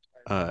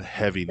Right.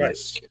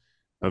 heaviness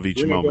of each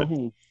Win or go moment.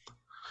 home.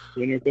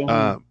 Win or go home.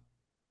 Uh,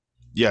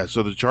 yeah,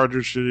 so the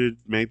Chargers should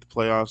make the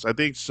playoffs. I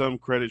think some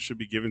credit should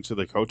be given to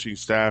the coaching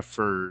staff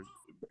for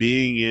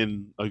being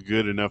in a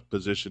good enough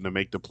position to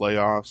make the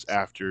playoffs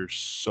after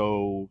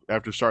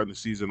starting the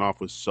season off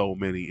with so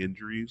many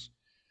injuries.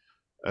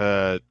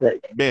 Uh,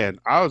 Right. Man,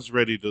 I was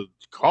ready to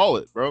call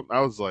it, bro. I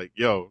was like,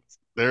 yo,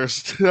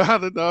 there's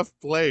not enough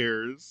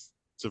players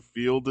to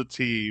field a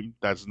team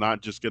that's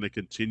not just going to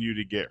continue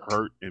to get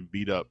hurt and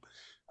beat up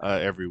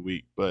every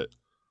week. But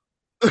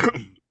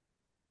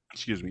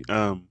excuse me.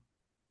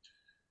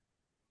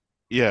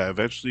 Yeah,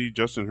 eventually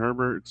Justin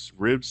Herbert's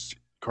ribs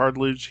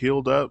cartilage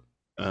healed up.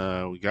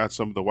 We got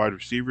some of the wide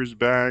receivers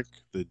back.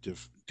 The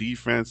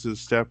defense is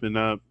stepping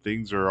up.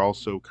 Things are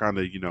also kind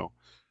of,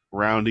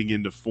 rounding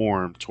into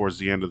form towards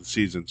the end of the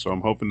season. So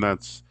I'm hoping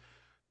that's,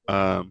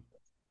 um,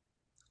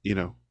 you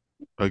know,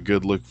 a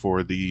good look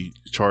for the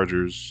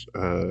Chargers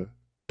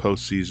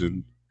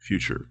postseason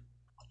future.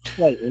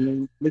 Right. And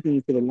then looking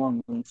into the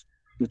long run,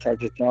 the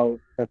Chargers now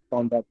have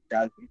found out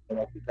guys that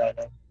are the guy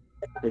that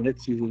for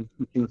next season,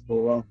 if things go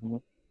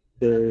wrong,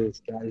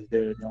 there's guys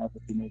there now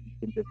that you know you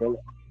can develop.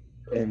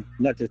 And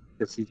not just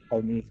because he's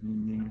calling me,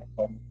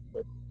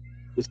 but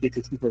just get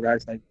to see for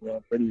guys like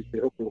Freddie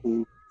Fields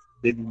who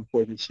maybe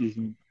before the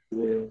season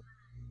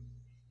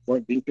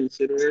weren't being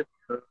considered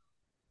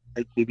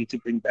like maybe to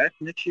bring back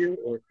next year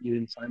or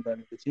even sign by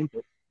the team.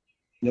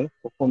 But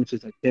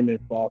performances like him and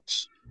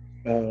Fox,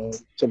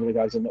 some of the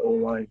guys on the O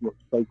line who are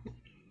plugged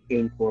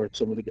in for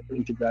some of the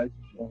injured guys.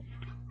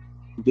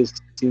 It gives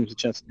teams a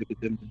chance to look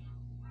at them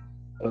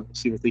and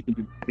see what they can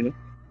do.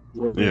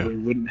 Where Yeah, they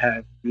wouldn't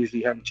have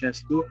usually have a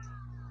chance to do it.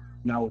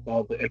 Now with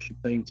all the extra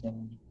playing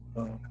time,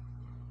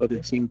 other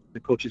team, the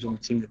coaches on the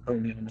team that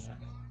currently on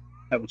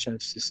have a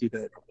chance to see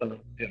that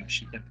yeah,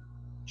 she can.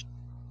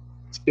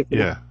 It's good for them.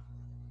 yeah.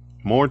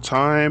 More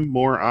time,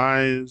 more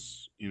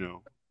eyes,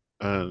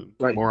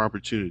 Right. more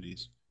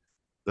opportunities.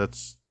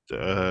 That's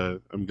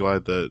I'm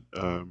glad that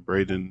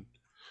Braden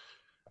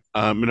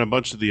and a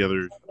bunch of the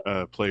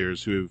other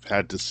players who have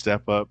had to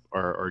step up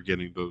are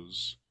getting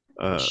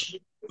uh,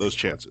 those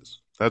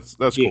chances. That's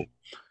Yeah, cool.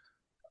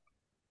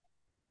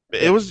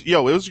 It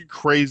was a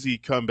crazy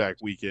comeback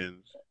weekend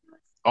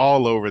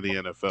all over the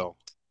NFL.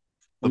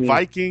 I The mean,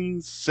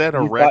 Vikings set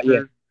a you thought, yeah,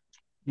 record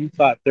you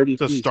thought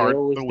to start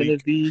 33-0 was the gonna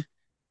week. be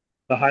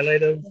the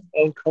highlight of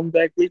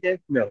comeback weekend.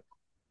 No,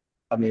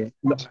 I mean,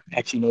 no,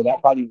 actually, no,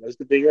 that probably was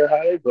the bigger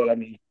highlight. But I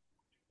mean,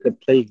 the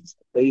plays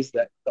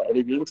that the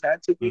other games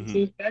had to bring Hmm.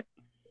 teams back.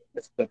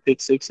 The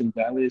pick six in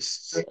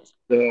Dallas,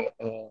 the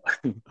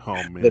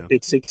Oh the man,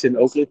 pick six in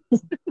Oakland.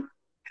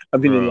 I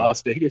mean, in bro.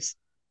 Las Vegas.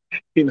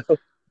 You know,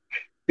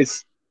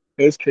 it's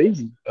it's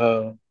crazy.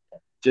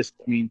 Just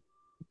I mean,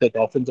 the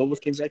Dolphins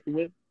almost came back to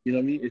win. You know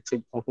what I mean? It's a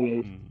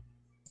Buffalo. Mm.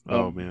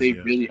 Oh man, They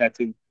yeah. really had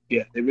to.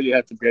 Yeah, they really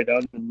had to bear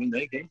down and win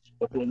that game.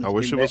 Buffalo I almost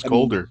wish came it back. was I mean,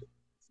 colder.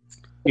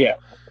 yeah.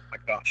 Oh my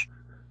gosh,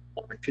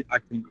 I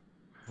can.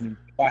 I mean,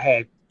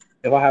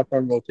 if I had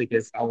front row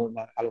tickets, I would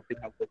not. I don't think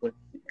I would win.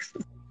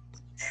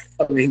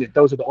 I mean, if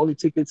those are the only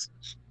tickets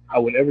I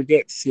would ever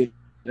get to see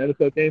an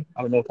NFL game,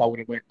 I don't know if I would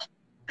have went.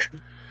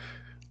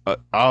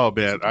 Oh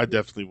man, I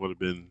definitely would have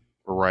been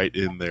right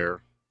in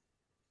there,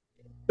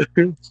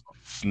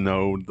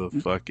 snowed the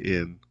fuck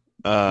in.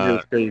 Uh,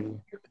 It's crazy.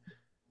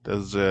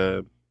 does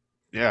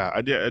yeah,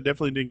 I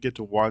definitely didn't get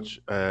to watch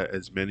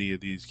as many of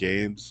these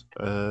games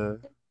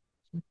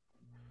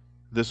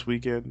this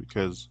weekend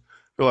because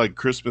I feel like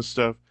Christmas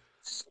stuff,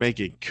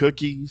 making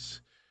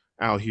cookies,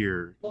 out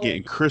here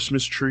getting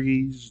Christmas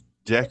trees,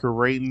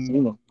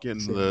 decorating,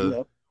 getting You the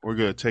know, we're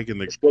gonna taking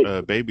the it's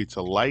great. baby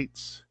to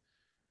lights.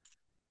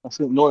 I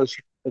seen Norris.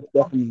 It's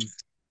definitely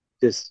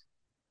just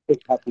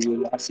quick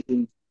happy. I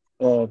seen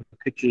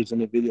pictures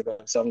and the video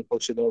that Sally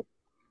posted of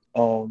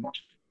um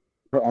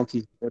her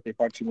auntie's birthday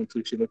party she went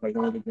to. She looked like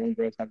one of the grown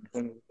girls having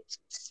fun with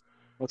us.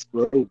 That's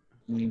great.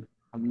 I mean,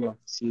 I'm gonna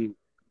see.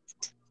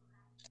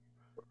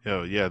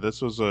 Yeah,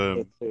 this was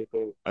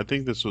I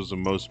think this was the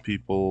most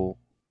people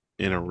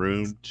in a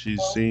room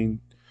she's seen.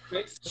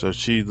 So I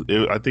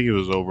think it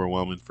was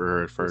overwhelming for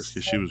her at first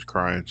because she was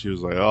crying. She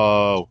was like,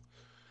 "Oh,"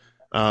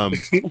 um,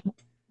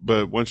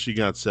 but once she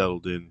got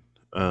settled in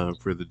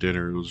for the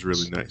dinner, it was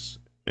really nice.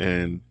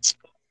 And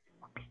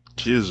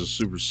she is a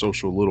super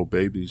social little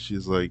baby.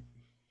 She's like,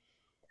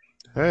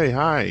 "Hey,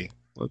 hi,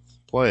 let's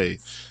play,"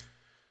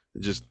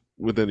 just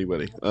with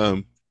anybody.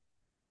 I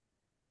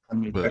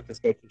mean, But that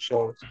just goes to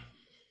show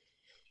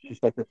she's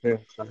like her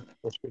parents. So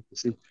that's great to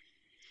see.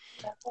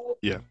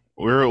 yeah,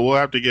 we'll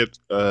have to get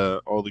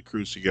all the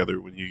crews together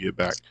when you get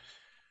back.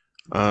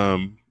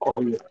 Um, Oh,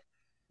 yeah.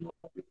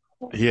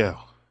 yeah.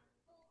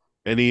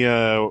 Any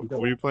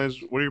what are your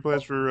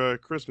plans for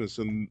Christmas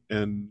and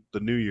the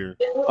New Year?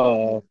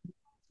 Uh,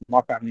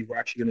 my family were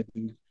actually gonna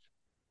do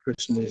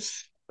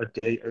Christmas a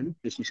day early,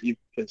 Christmas Eve,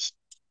 because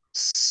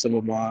some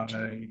of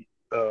my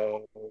uh,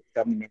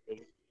 family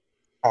members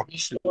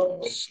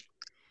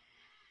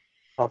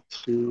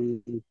talked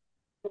to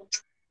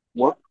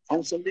work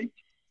on Sunday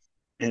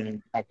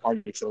and have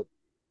party. So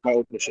my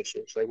older sister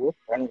was like, "Well,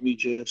 why don't we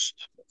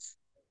just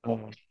uh,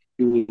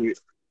 do it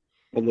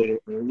a little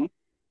early,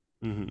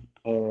 Hmm.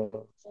 uh,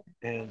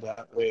 and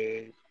that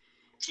way,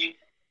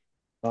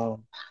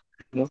 um,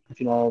 we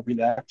can all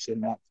relax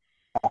and not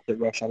have to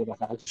rush out of the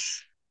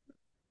house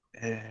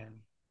and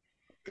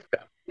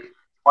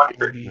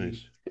be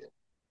Nice.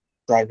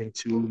 driving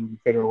to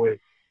Federal Way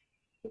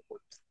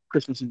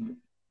Christmas Eve."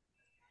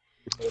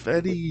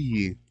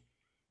 Fetty.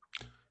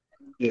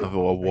 Yeah,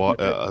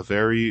 A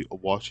very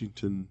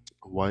Washington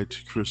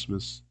white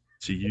Christmas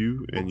to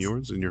you and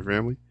yours and your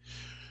family.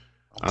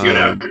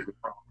 Um,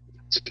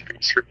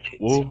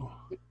 we'll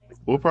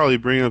we'll probably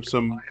bring up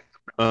some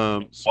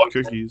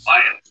cookies.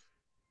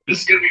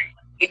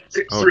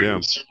 Oh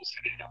damn.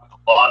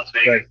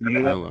 right. You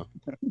hear that? Hello.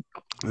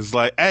 It's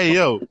like, hey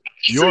yo,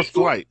 your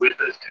flight.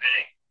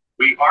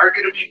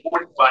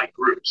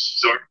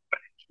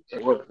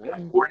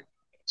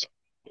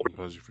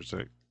 Pause you for a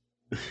sec.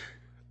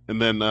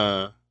 And then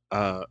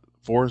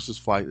Forrest's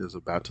flight is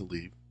about to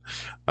leave.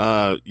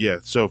 Yeah,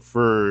 so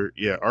for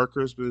our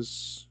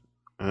Christmas,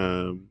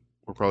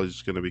 we're probably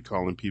just gonna be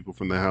calling people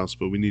from the house,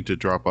 but we need to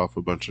drop off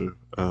a bunch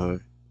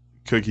of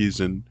cookies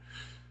and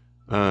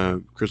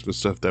Christmas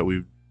stuff that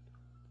we've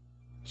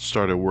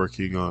started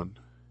working on.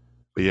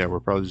 But yeah, we're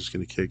probably just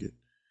gonna kick it.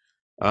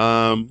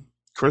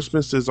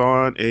 Christmas is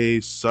on a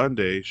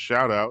Sunday.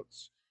 Shout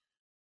outs.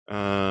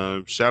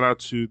 Shout out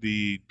to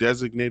the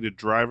designated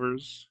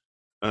drivers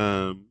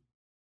um,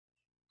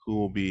 who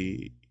will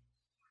be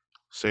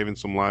saving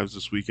some lives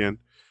this weekend.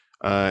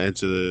 And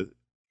to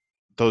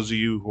those of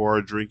you who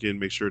are drinking,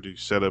 make sure to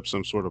set up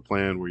some sort of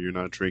plan where you're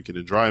not drinking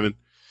and driving.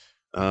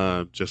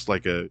 Just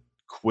like a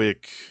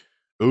quick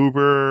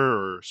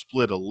Uber or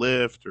split a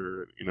lift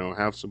or,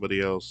 have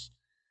somebody else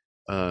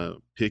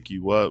pick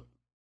you up.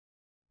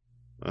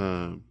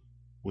 Um,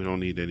 we don't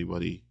need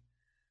anybody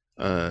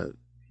uh,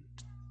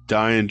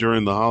 dying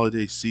during the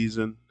holiday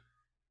season.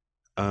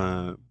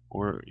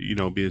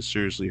 being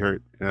seriously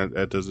hurt. And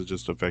that doesn't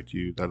just affect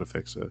you; that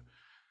affects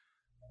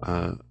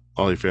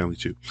all your family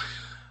too.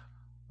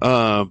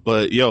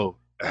 But yo,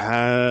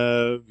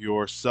 have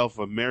yourself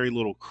a merry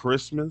little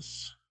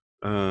Christmas.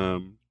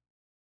 Um,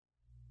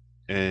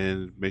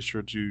 and make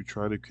sure to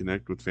try to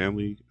connect with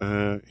family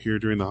here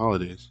during the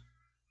holidays.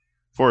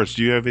 Forrest,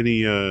 do you have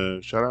any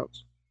shout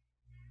outs?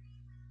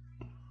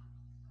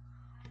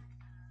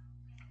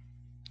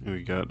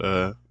 We got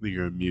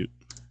you're on mute.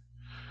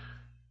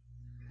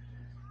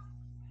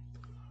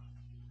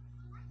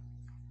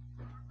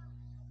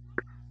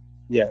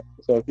 Yeah.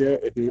 So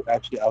if you're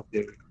actually out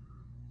there,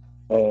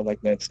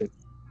 like Matt said,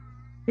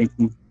 thank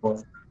you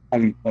for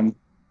having fun.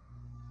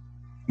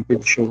 I'm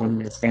pretty sure one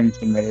of your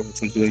friends, no matter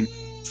what you're doing,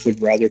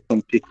 would rather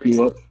come pick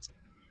you up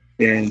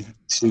than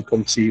to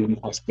come see you in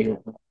the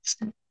hospital.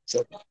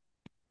 So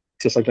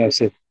just like I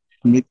said,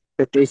 make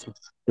preparations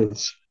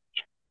because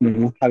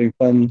having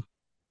fun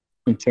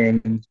can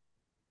turn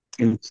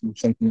into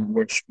something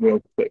worse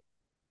real quick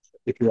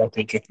if you're out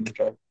there drinking the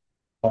drug.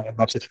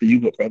 Not just for you,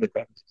 but for other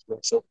families as well.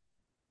 So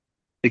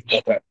think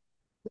about that.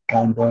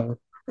 And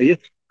yeah,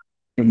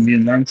 from me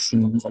and Lance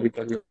and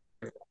everybody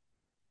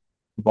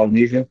in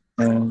Polynesia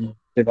and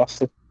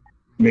Devasta,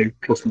 Merry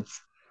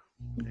Christmas.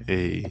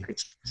 Hey,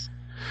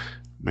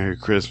 Merry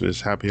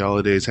Christmas, Happy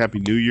Holidays, Happy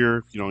New Year.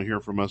 If you don't hear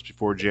from us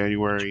before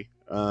January,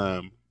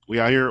 we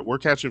out here. We're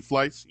catching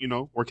flights.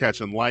 We're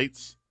catching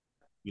lights.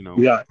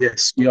 We are,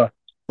 yes, we are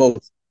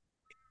both.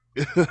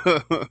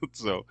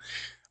 So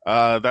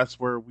that's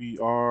where we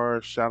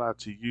are. Shout out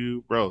to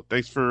you, bro.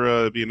 Thanks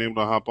for being able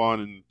to hop on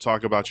and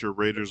talk about your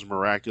Raiders'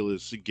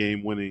 miraculous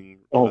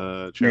game-winning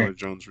Oh, Chandler man.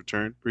 Jones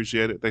return.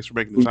 Appreciate it. Thanks for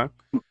making the time.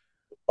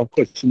 Of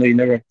course, you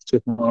never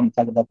took my arm to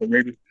talk about the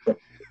Raiders, but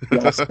you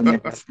also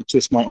never have to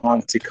twist my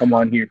arm to come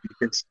on here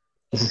because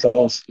this is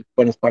always the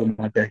funnest part of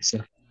my day. So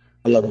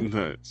I love it.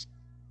 Nice.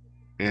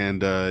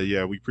 And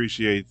yeah, we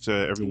appreciate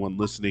everyone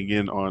listening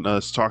in on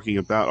us talking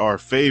about our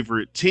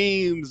favorite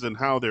teams and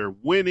how they're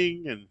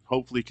winning and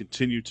hopefully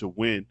continue to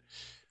win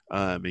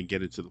and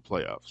get into the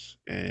playoffs.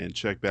 And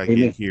check back in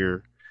Amen.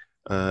 here,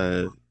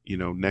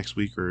 next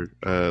week or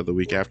the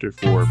week after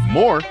for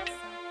more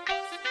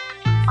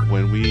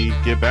when we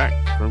get back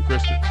from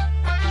Christmas.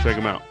 Check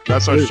them out.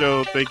 That's our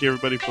show. Thank you,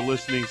 everybody, for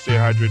listening. Stay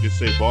hydrated,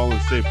 stay balling,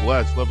 stay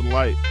blessed. Love and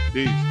light.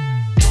 Peace.